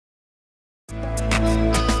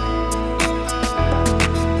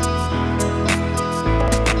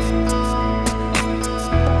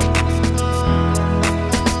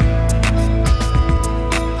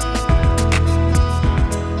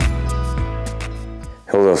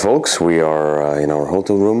Hello folks, we are in our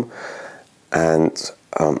hotel room, and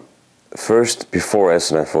first, before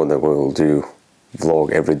Essen, I thought that we will do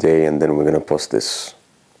vlog every day, and then we're gonna post this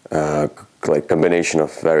like combination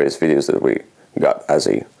of various videos that we got as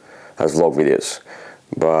vlog videos.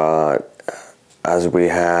 But as we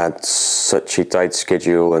had such a tight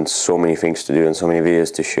schedule and so many things to do and so many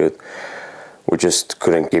videos to shoot, we just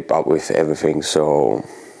couldn't keep up with everything. So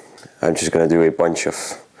I'm just gonna do a bunch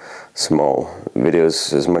of small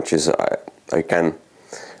videos as much as I can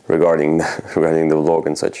regarding the vlog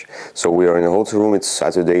and such. So we are in a hotel room. It's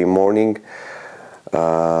Saturday morning.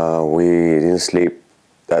 We didn't sleep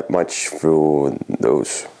that much through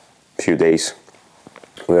those few days.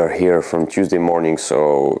 We are here from Tuesday morning,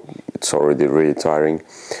 so it's already really tiring.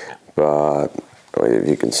 But if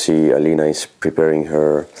you can see, Alina is preparing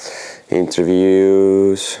her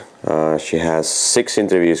interviews. She has 6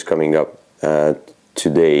 interviews coming up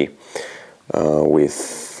today.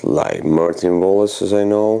 With like Martin Wallace, as I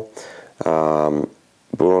know,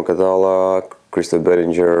 Bruno Catala, Crystal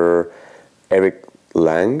Bettinger, Eric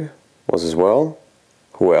Lang was as well.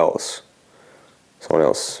 Who else? Someone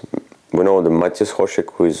else. We know the Matthias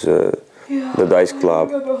Hoschek, who is the Dice Club.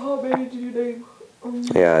 I remember how many did you name?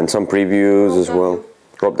 Yeah, and some previews as well.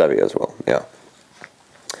 Rob Davy as well, yeah.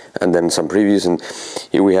 And then some previews, and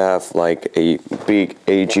here we have like a big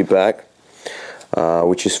AG bag.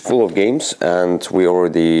 Which is full of games, and we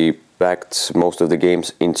already backed most of the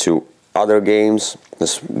games into other games,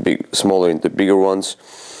 smaller into bigger ones.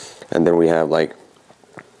 And then we have like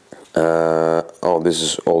this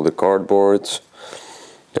is all the cardboards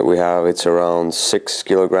that we have. It's around 6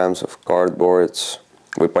 kilograms of cardboards.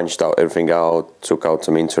 We punched out everything out, took out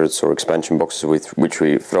some inserts or expansion boxes which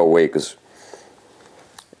we throw away because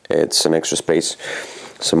it's an extra space.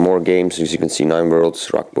 Some more games, as you can see, 9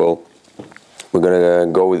 Worlds, Rockwell. We're gonna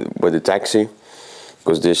go with the taxi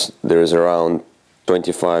because there is around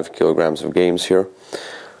 25 kilograms of games here,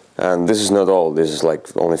 and this is not all. This is like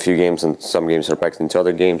only a few games, and some games are packed into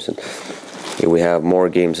other games. And here we have more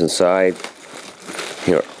games inside.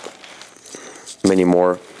 Here, many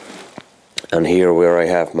more, and here where I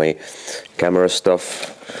have my camera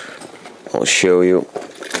stuff, I'll show you.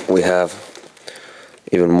 We have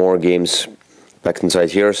even more games packed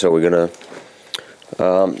inside here, so we're gonna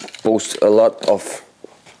post a lot of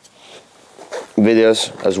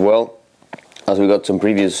videos as well, as we got some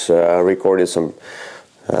previous recorded,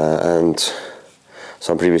 and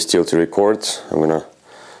some previous still to record. I'm gonna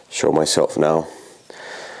show myself now.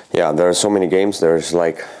 Yeah, there are so many games. There's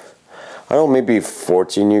like, I don't know, maybe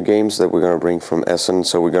 40 new games that we're gonna bring from Essen.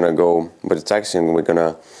 So we're gonna go with the taxi, and we're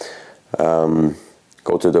gonna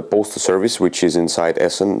go to the postal service, which is inside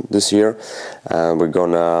Essen this year, and we're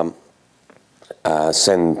gonna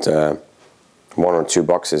send 1 or 2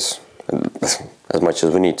 boxes, as much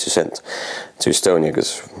as we need to send to Estonia,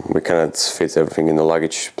 because we cannot fit everything in the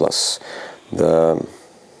luggage, plus the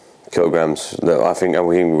kilograms. I think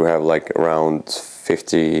we have like around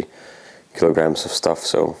 50 kilograms of stuff,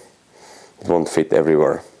 so it won't fit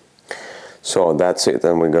everywhere. So that's it,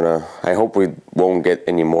 and I hope we won't get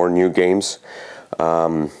any more new games,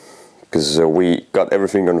 because we got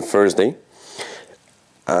everything on Thursday.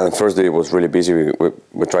 And Thursday was really busy.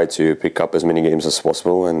 We tried to pick up as many games as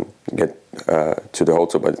possible and get to the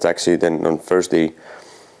hotel by the taxi. Then on Thursday,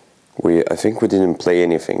 I think we didn't play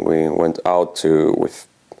anything. We went out to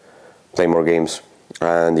play more games.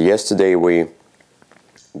 And yesterday we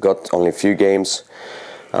got only a few games,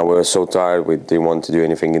 and we were so tired we didn't want to do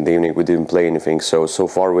anything in the evening. We didn't play anything. So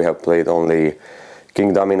far we have played only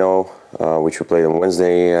King Domino, which we played on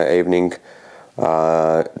Wednesday evening.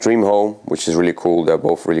 Dream Home, which is really cool. They're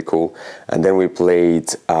both really cool. And then we played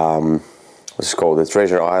what's it called, the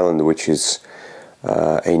Treasure Island, which is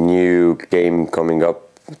a new game coming up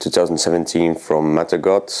 2017 from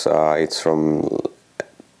Matagot.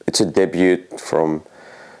 It's a debut from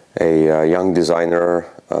a young designer,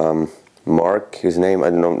 Mark, his name. I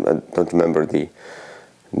don't remember the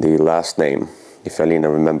last name. If Alina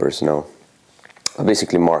remembers, no.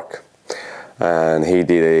 Basically Mark. And he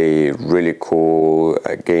did a really cool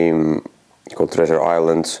game called Treasure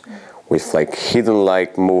Island with like hidden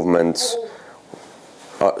like movements.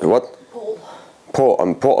 What? Paul.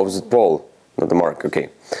 Paul. Was it Paul? Not the Mark. Okay,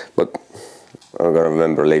 but I'm gonna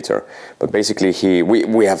remember later. But basically,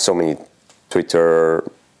 we have so many Twitter.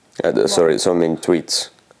 So many tweets.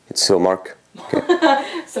 It's still Mark.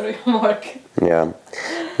 Okay. Sorry, Mark. Yeah,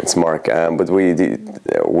 it's Mark. But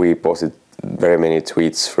we posted very many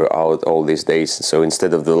tweets throughout all these days. So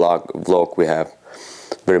instead of the vlog, we have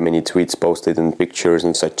very many tweets posted and pictures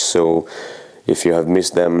and such. So if you have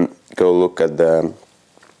missed them, go look at the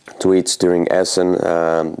tweets during Essen.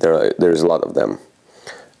 There's a lot of them.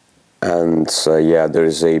 And yeah, there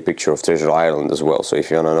is a picture of Treasure Island as well. So if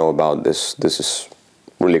you want to know about this, this is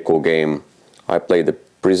really cool game. I play the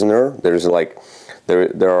prisoner. There's like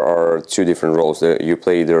there are two different roles. You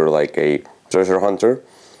play either like a treasure hunter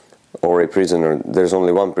or a prisoner. There's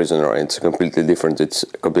only one prisoner, and it's completely different. It's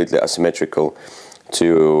completely asymmetrical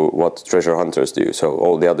to what treasure hunters do. So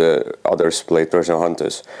all the others play treasure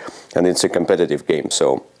hunters, and it's a competitive game.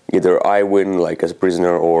 So either I win like as a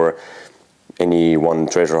prisoner, or any one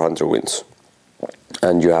treasure hunter wins.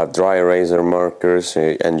 And you have dry eraser markers,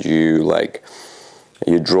 and you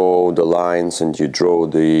draw the lines, and you draw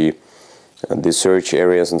the search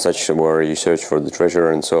areas and such, where you search for the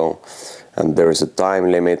treasure and so. And there is a time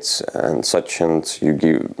limit and such, and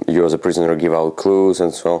you as a prisoner give out clues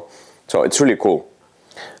and so. So it's really cool,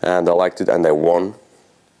 and I liked it, and I won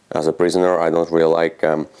as a prisoner. I don't really like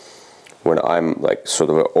when I'm like sort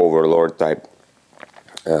of an overlord type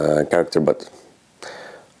character, but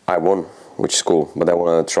I won, which is cool. But I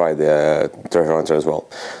want to try the treasure hunter as well.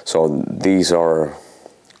 So these are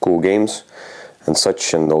cool games and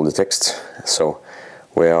such, and all the text. So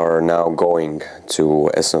we are now going to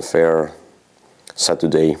Essen Fair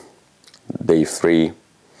Saturday, day 3,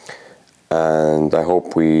 and I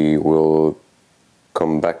hope we will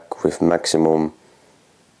come back with maximum,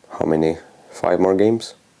 how many? 5 more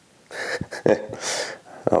games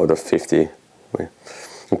out of 50.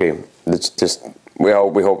 Okay, let's just we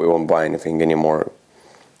hope we won't buy anything anymore.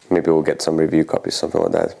 Maybe we'll get some review copies, something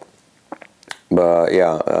like that. But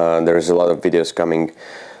yeah, there's a lot of videos coming.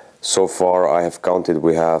 So far I have counted,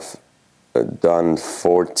 we have done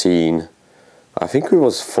 14, I think it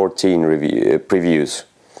was 14 previews.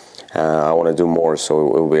 I want to do more, so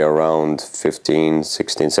it will be around 15,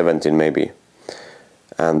 16, 17 maybe.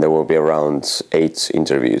 And there will be around 8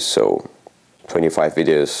 interviews, so 25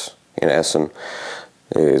 videos in Essen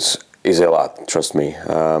is a lot, trust me.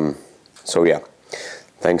 So yeah,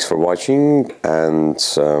 thanks for watching, and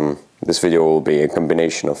this video will be a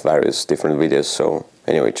combination of various different videos. So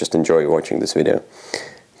anyway, just enjoy watching this video.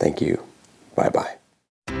 Thank you. Bye bye.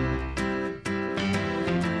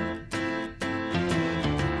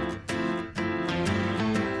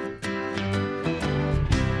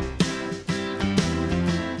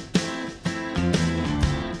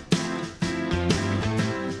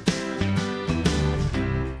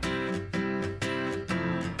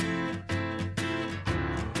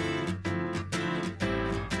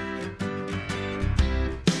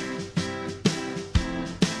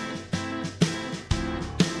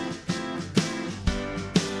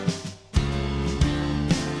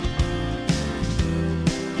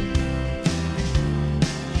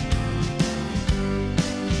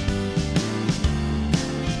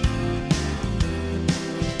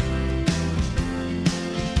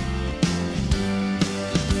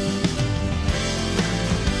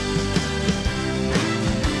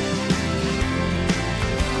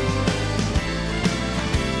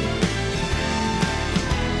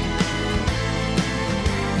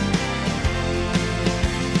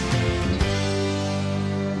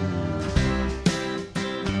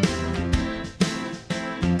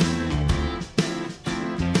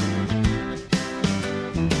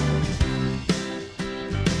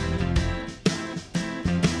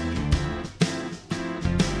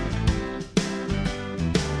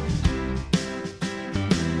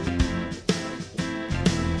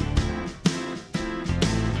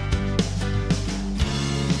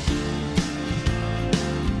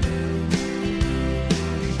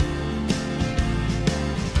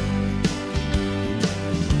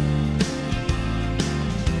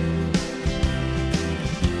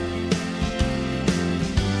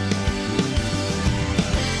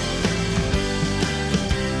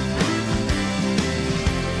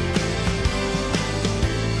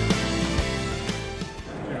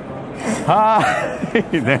 Hi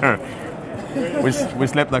there. We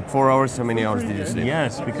slept like 4 hours. How many hours did you sleep?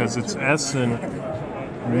 Yes, because it's Essen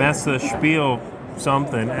Spiel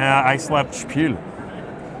something. I slept Spiel.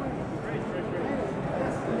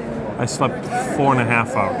 I slept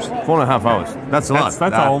 4.5 hours. 4.5 hours. That's a lot.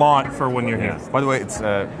 That's a lot for when you're here. By the way, it's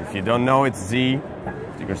if you don't know, it's Z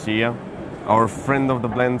Garcia, our friend of the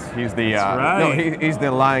blend. He's the right. no, he's the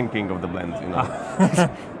Lion King of the blend. You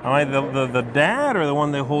know. Am I the dad or the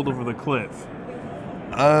one they hold over the cliff?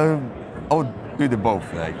 Oh, do the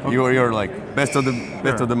both. Like okay. you're like best of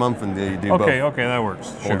the month, and you do both. Okay, that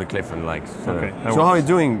works. Hold the cliff and like. So, okay, so how are you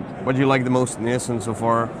doing? What do you like the most in Essen so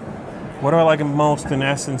far? What do I like most in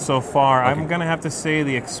Essen so far? Okay. I'm gonna have to say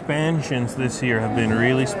the expansions this year have been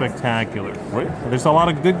really spectacular. Really? There's a lot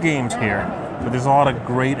of good games here. but there's a lot of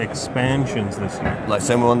great expansions this year. Like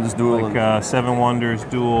Seven Wonders Duel. Like Seven Wonders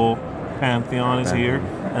Duel, Pantheon is here,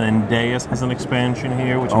 and then Deus has an expansion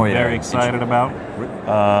here, which I'm very excited about.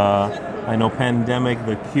 I know Pandemic,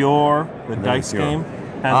 The Cure, the dice game,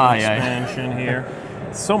 has an expansion here.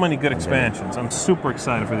 So many good expansions. I'm super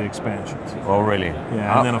excited for the expansions. Oh, really?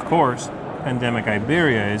 Yeah, and then of course, Pandemic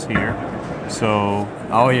Iberia is here. So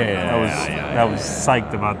I was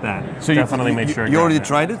psyched about that. So definitely made sure. You already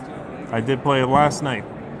tried it? I did play it last night.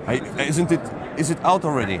 Is it out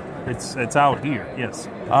already? It's out here. Yes.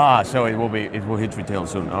 So it will hit retail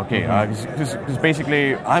soon. Okay. Because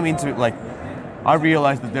basically I'm into like I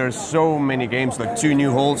realized that there are so many games, like 2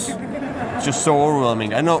 new halls. It's just so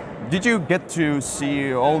overwhelming. I know. Did you get to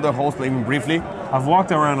see all the halls even briefly? I've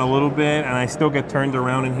walked around a little bit, and I still get turned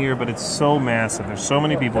around in here, but it's so massive. There's so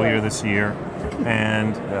many people here this year,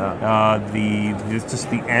 and just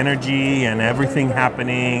the energy and everything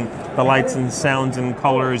happening, the lights and sounds and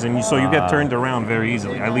colors, and so you get turned around very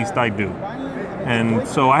easily. At least I do. And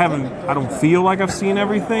so I don't feel like I've seen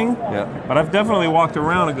everything, but I've definitely walked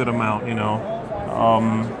around a good amount. You know,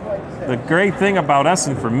 the great thing about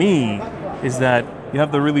Essen for me is that you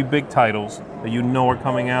have the really big titles that you know are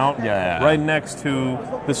coming out right next to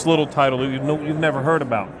this little title that you've never heard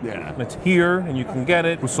about. Yeah. And it's here and you can get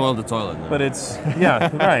it. We soiled the toilet. But it's,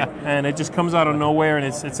 right. And it just comes out of nowhere and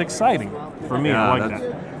it's exciting for me. I like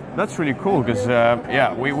that. That's really cool because,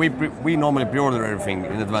 we normally pre-order everything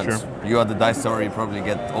in advance. Sure. You at the Dice Tower, you probably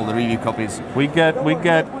get all the review copies. We get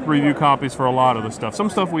review copies for a lot of the stuff. Some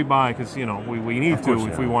stuff we buy because, you know, we need to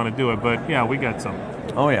if we want to do it. But yeah, we get some.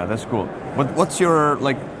 Oh yeah, that's cool. But what's your,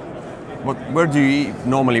 like, where do you eat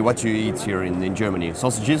normally, what you eat here in Germany?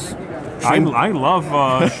 Sausages? I love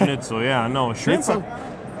schnitzel, shrimp.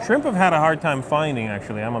 Shrimp I've had a hard time finding,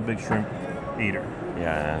 actually. I'm a big shrimp eater.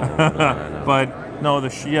 Yeah. But no, the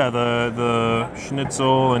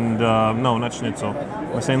schnitzel and no, not schnitzel.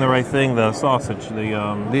 Am I saying the right thing? The sausage, the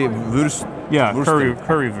Wurst. Yeah,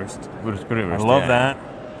 currywurst. Currywurst. I love that.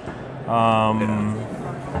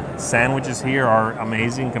 Sandwiches here are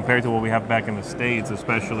amazing compared to what we have back in the States,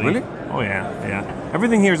 especially. Really? Oh yeah.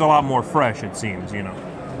 Everything here is a lot more fresh, it seems. You know.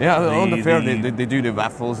 Yeah, on the fair they do the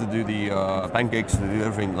waffles, they do the pancakes, they do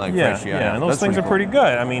everything like fresh. Yeah, and those things are pretty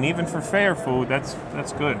good. I mean, even for fair food, that's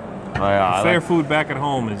good. Fair food back at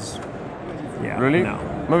home is, really? No.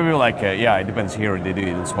 Maybe like it depends here. They do it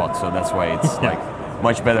in spots, so that's why it's like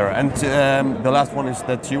much better. And the last one is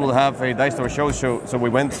that you will have a Dice Tower show. So we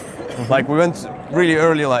went, we went really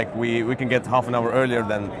early. Like we can get half an hour earlier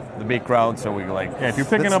than the big crowd. So we like. Yeah, if you're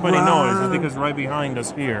picking up any noise, it's because right behind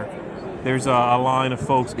us here, there's a line of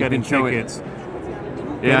folks getting tickets.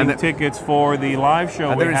 Getting tickets for the live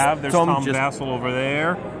show we have. There's Tom Vassell over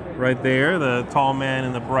there, right there, the tall man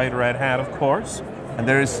in the bright red hat, of course. And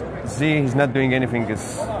there's Z. He's not doing anything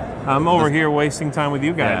because I'm over here wasting time with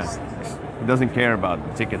you guys. Yeah. He doesn't care about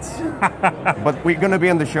the tickets. But we're gonna be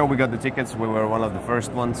on the show. We got the tickets. We were one of the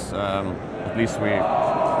first ones. At least we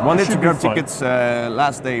wanted to grab tickets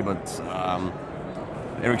last day, but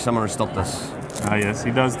Eric Summer stopped us. Yes,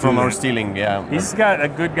 he does. From our stealing, yeah. He's got a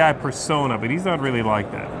good guy persona, but he's not really like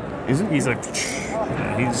that. Isn't he? He's like,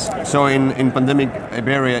 So in Pandemic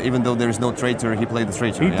Iberia, even though there is no traitor, he played the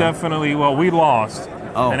traitor. He definitely, we lost.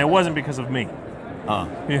 Oh. And it wasn't because of me.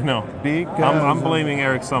 You know. Because I'm blaming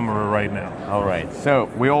Eric Summerer right now. All right. So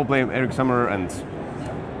we all blame Eric Summerer, and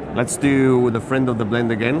let's do the Friend of the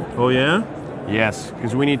Blend again. Oh, yeah? Yes,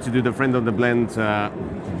 because we need to do the Friend of the Blend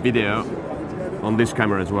video on this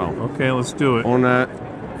camera as well. Okay, let's do it. On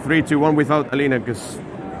 3, 2, 1 without Alina, because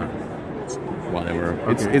whatever.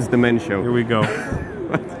 Okay. It's the men's show. Here we go.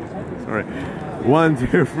 Sorry. 1,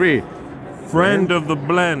 2, 3. Friend of the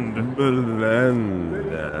Blend.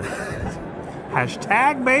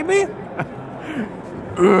 Hashtag, baby.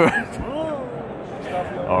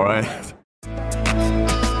 All right.